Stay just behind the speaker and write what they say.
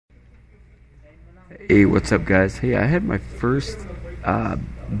Hey, what's up, guys? Hey, I had my first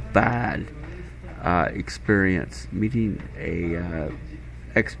bad experience meeting a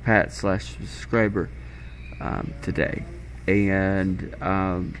expat slash subscriber today, and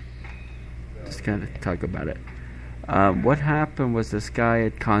just kind of talk about it. What happened was this guy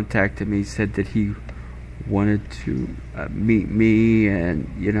had contacted me, said that he wanted to meet me, and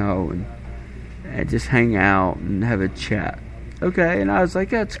and just hang out and have a chat. Okay, and I was like,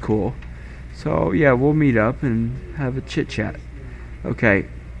 that's cool. So yeah, we'll meet up and have a chit chat. Okay.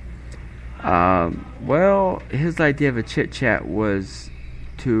 Well, his idea of a chit chat was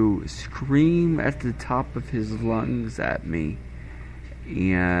to scream at the top of his lungs at me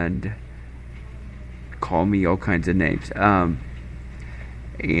and call me all kinds of names.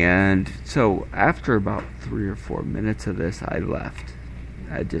 And so after about 3 or 4 minutes of this, I left.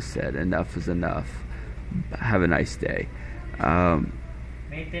 I just said enough is enough. Have a nice day.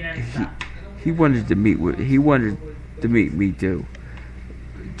 He wanted to meet me to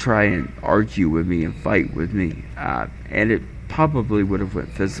try and argue with me and fight with me, and it probably would have went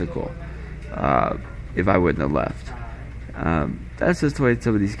physical if I wouldn't have left. That's just the way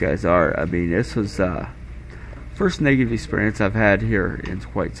some of these guys are. I mean, this was first negative experience I've had here in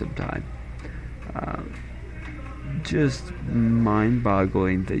quite some time. Just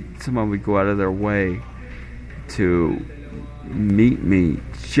mind-boggling that someone would go out of their way to meet me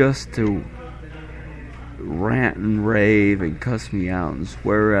just to rant and rave and cuss me out and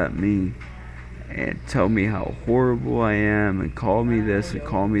swear at me and tell me how horrible I am and call me this and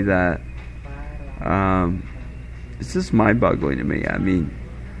call me that. It's just mind-boggling to me. I mean,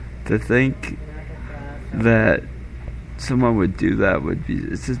 to think that someone would do that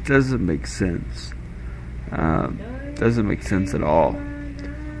it just doesn't make sense. Doesn't make sense at all.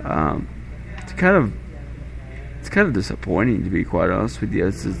 It's kind of disappointing, to be quite honest with you.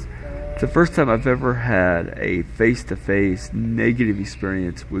 It's the first time I've ever had a face-to-face negative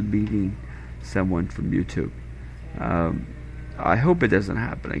experience with meeting someone from YouTube. I hope it doesn't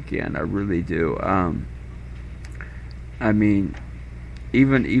happen again. I really do. I mean,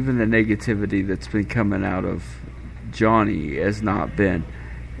 even the negativity that's been coming out of Johnny has not been.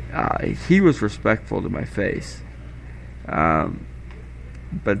 He was respectful to my face,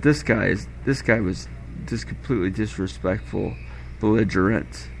 but this guy was just completely disrespectful,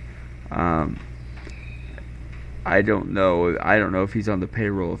 belligerent. I don't know if he's on the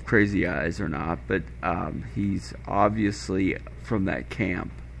payroll of Crazy Eyes or not, but he's obviously from that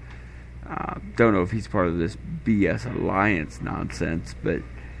camp. Don't know if he's part of this BS alliance nonsense, but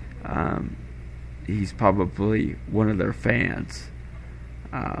he's probably one of their fans.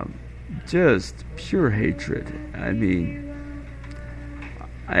 Just pure hatred. I mean,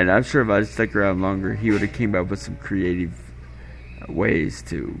 and I'm sure if I'd stuck around longer, he would have came up with some creative ways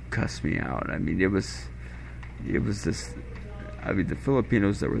to cuss me out. I mean, it was this. I mean, the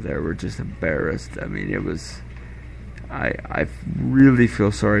Filipinos that were there were just embarrassed. I mean, it was. I really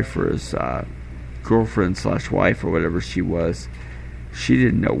feel sorry for his girlfriend slash wife or whatever she was. She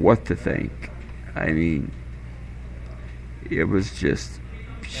didn't know what to think. I mean, it was just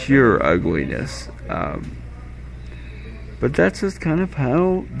pure ugliness. But that's just kind of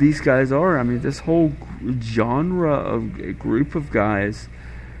how these guys are. I mean, this whole genre of group of guys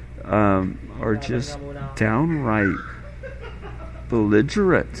are just downright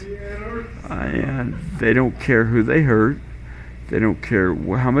belligerent. And they don't care who they hurt. They don't care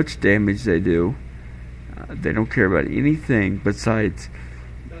how much damage they do. They don't care about anything besides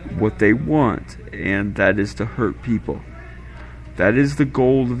what they want, and that is to hurt people. That is the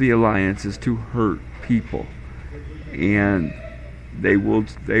goal of the alliance, is to hurt people. And they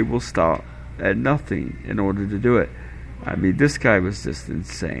will stop at nothing in order to do it. I mean, this guy was just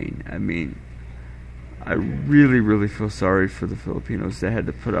insane. I mean, I really, really feel sorry for the Filipinos that had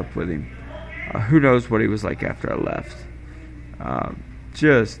to put up with him. Who knows what he was like after I left.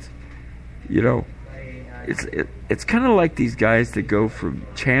 It's kind of like these guys that go from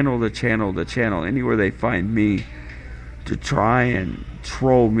channel to channel to channel, anywhere they find me, to try and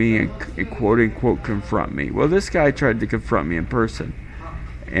troll me and quote unquote confront me. Well, this guy tried to confront me in person,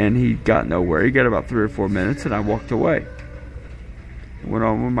 and he got nowhere. He got about 3 or 4 minutes, and I walked away. Went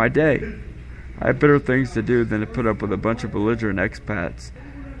on with my day. I have better things to do than to put up with a bunch of belligerent expats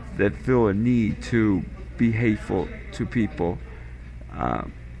that feel a need to be hateful to people.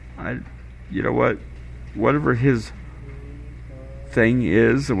 You know what? Whatever his thing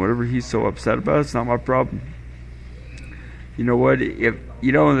is, and whatever he's so upset about, it's not my problem. You know what? And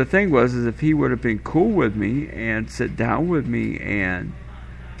the thing was, is if he would have been cool with me and sit down with me and,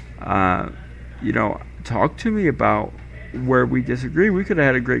 talk to me about where we disagree, we could have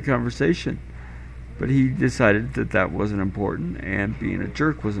had a great conversation. but he decided that that wasn't important, and being a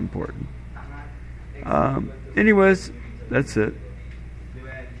jerk was important. Anyways, that's it.